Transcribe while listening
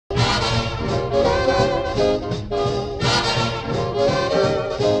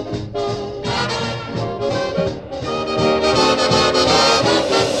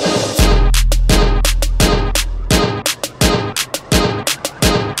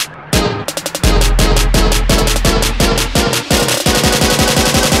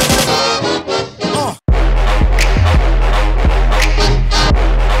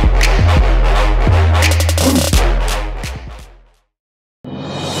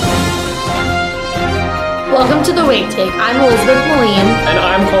Welcome to the WakeTake. I'm Elizabeth Maline. And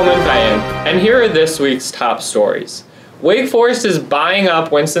I'm Colman Feighan. And here are this week's top stories. Wake Forest is buying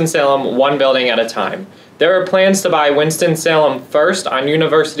up Winston-Salem one building at a time. There are plans to buy Winston-Salem first on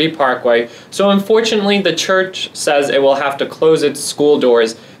University Parkway, so unfortunately the church says it will have to close its school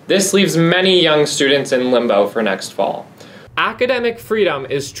doors. This leaves many young students in limbo for next fall. Academic freedom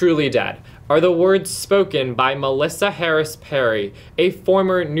is truly dead, are the words spoken by Melissa Harris Perry, a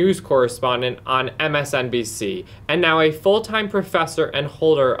former news correspondent on MSNBC, and now a full-time professor and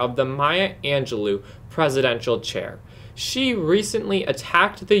holder of the Maya Angelou Presidential Chair. She recently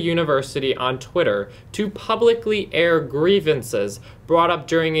attacked the university on Twitter to publicly air grievances brought up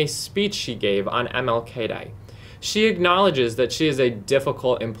during a speech she gave on MLK Day. She acknowledges that she is a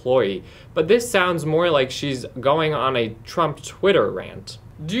difficult employee, but this sounds more like she's going on a Trump Twitter rant.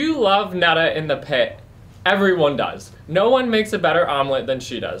 Do you love Netta in the pit? Everyone does. No one makes a better omelet than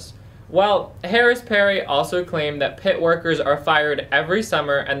she does. Well, Harris Perry also claimed that pit workers are fired every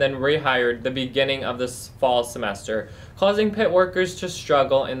summer and then rehired the beginning of the fall semester, causing pit workers to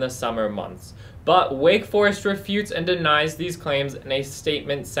struggle in the summer months. But Wake Forest refutes and denies these claims in a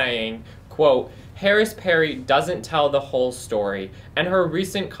statement saying, quote, Harris Perry doesn't tell the whole story, and her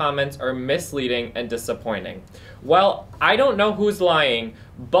recent comments are misleading and disappointing. Well, I don't know who's lying,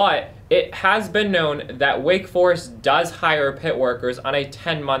 but it has been known that Wake Forest does hire pit workers on a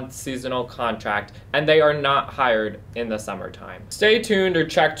 10-month seasonal contract, and they are not hired in the summertime. Stay tuned or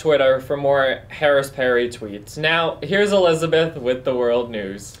check Twitter for more Harris Perry tweets. Now, here's Elizabeth with the world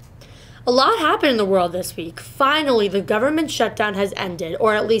news. A lot happened in the world this week. Finally, the government shutdown has ended,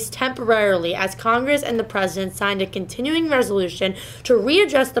 or at least temporarily, as Congress and the President signed a continuing resolution to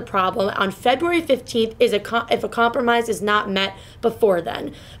readdress the problem on February 15th if a compromise is not met before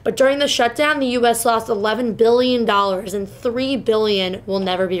then. But during the shutdown, the U.S. lost $11 billion, and $3 billion will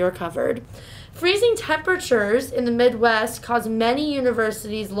never be recovered. Freezing temperatures in the Midwest caused many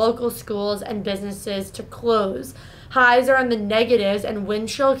universities, local schools, and businesses to close. Highs are in the negatives, and wind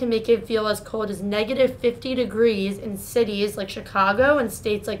chill can make it feel as cold as negative 50 degrees in cities like Chicago and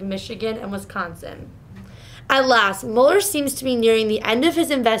states like Michigan and Wisconsin. At last, Mueller seems to be nearing the end of his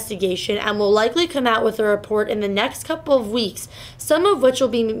investigation and will likely come out with a report in the next couple of weeks, some of which will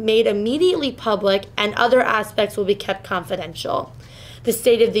be made immediately public and other aspects will be kept confidential. The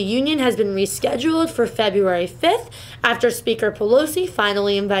State of the Union has been rescheduled for February 5th after Speaker Pelosi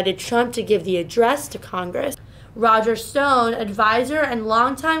finally invited Trump to give the address to Congress. Roger Stone, advisor and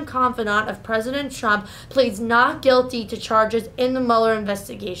longtime confidant of President Trump, pleads not guilty to charges in the Mueller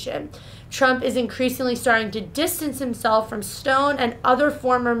investigation. Trump is increasingly starting to distance himself from Stone and other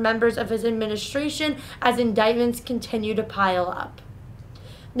former members of his administration as indictments continue to pile up.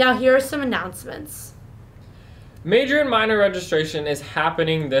 Now here are some announcements. Major and minor registration is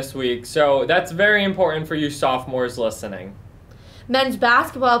happening this week, so that's very important for you sophomores listening. Men's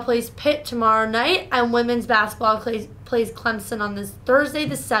basketball plays Pitt tomorrow night, and women's basketball plays Clemson on this Thursday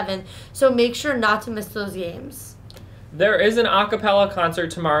the 7th, so make sure not to miss those games. There is an a cappella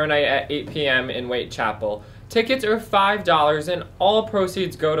concert tomorrow night at 8 p.m. in Waite Chapel. Tickets are $5, and all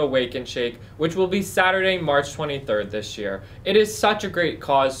proceeds go to Wake and Shake, which will be Saturday, March 23rd this year. It is such a great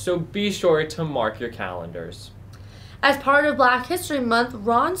cause, so be sure to mark your calendars. As part of Black History Month,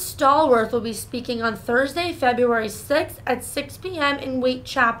 Ron Stallworth will be speaking on Thursday, February 6th at 6 p.m. in Waite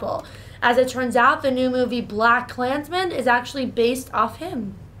Chapel. As it turns out, the new movie Black Klansman is actually based off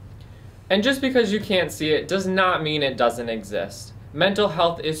him. And just because you can't see it does not mean it doesn't exist. Mental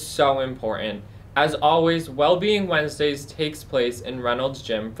health is so important. As always, Wellbeing Wednesdays takes place in Reynolds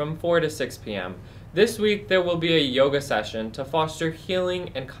Gym from 4 to 6 p.m. This week, there will be a yoga session to foster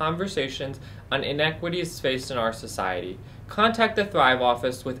healing and conversations on inequities faced in our society. Contact the Thrive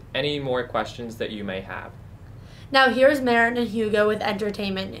office with any more questions that you may have. Now here's Maren and Hugo with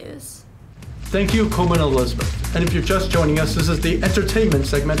entertainment news. Thank you, Colman and Elizabeth. And if you're just joining us, this is the entertainment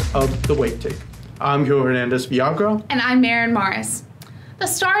segment of the WakeTake. I'm Hugo Hernandez, Villagra. And I'm Maren Morris. The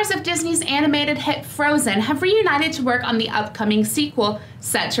stars of Disney's animated hit Frozen have reunited to work on the upcoming sequel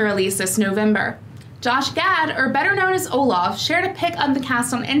set to release this November. Josh Gad, or better known as Olaf, shared a pic of the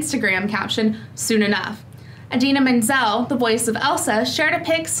cast on Instagram captioned, "Soon enough." Idina Menzel, the voice of Elsa, shared a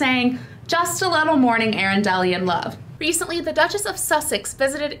pic saying, "Just a little morning Arendelle in love." Recently, the Duchess of Sussex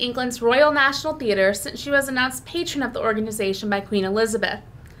visited England's Royal National Theatre since she was announced patron of the organization by Queen Elizabeth.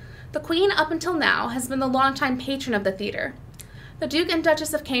 The Queen, up until now, has been the longtime patron of the theatre. The Duke and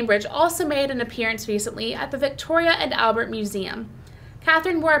Duchess of Cambridge also made an appearance recently at the Victoria and Albert Museum.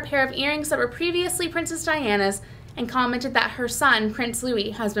 Catherine wore a pair of earrings that were previously Princess Diana's and commented that her son, Prince Louis,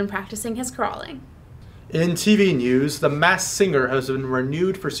 has been practicing his crawling. In TV news, The Masked Singer has been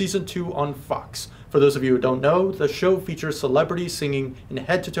renewed for season 2 on Fox. For those of you who don't know, the show features celebrities singing in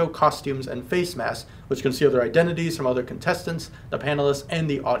head-to-toe costumes and face masks, which conceal their identities from other contestants, the panelists, and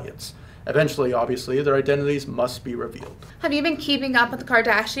the audience. Eventually, obviously, their identities must be revealed. Have you been keeping up with the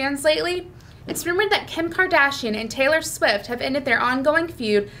Kardashians lately? It's rumored that Kim Kardashian and Taylor Swift have ended their ongoing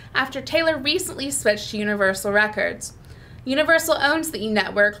feud after Taylor recently switched to Universal Records. Universal owns the E!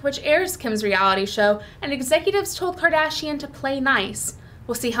 Network, which airs Kim's reality show, and executives told Kardashian to play nice.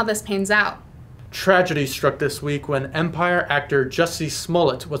 We'll see how this pans out. Tragedy struck this week when Empire actor Jussie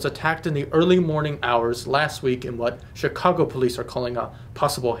Smollett was attacked in the early morning hours last week in what Chicago police are calling a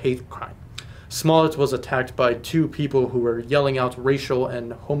possible hate crime. Smollett was attacked by 2 people who were yelling out racial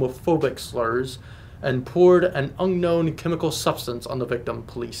and homophobic slurs and poured an unknown chemical substance on the victim,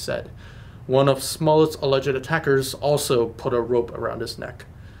 police said. One of Smollett's alleged attackers also put a rope around his neck.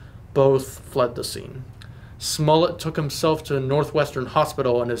 Both fled the scene. Smollett took himself to Northwestern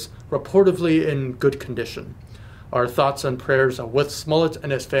Hospital and is reportedly in good condition. Our thoughts and prayers are with Smollett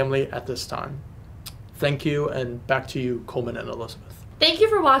and his family at this time. Thank you, and back to you, Colman and Elizabeth. Thank you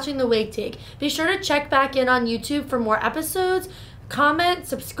for watching the WakeTake. Be sure to check back in on YouTube for more episodes. Comment,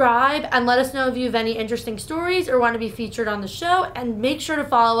 subscribe, and let us know if you have any interesting stories or want to be featured on the show, and make sure to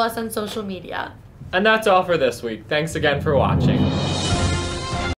follow us on social media. And that's all for this week. Thanks again for watching.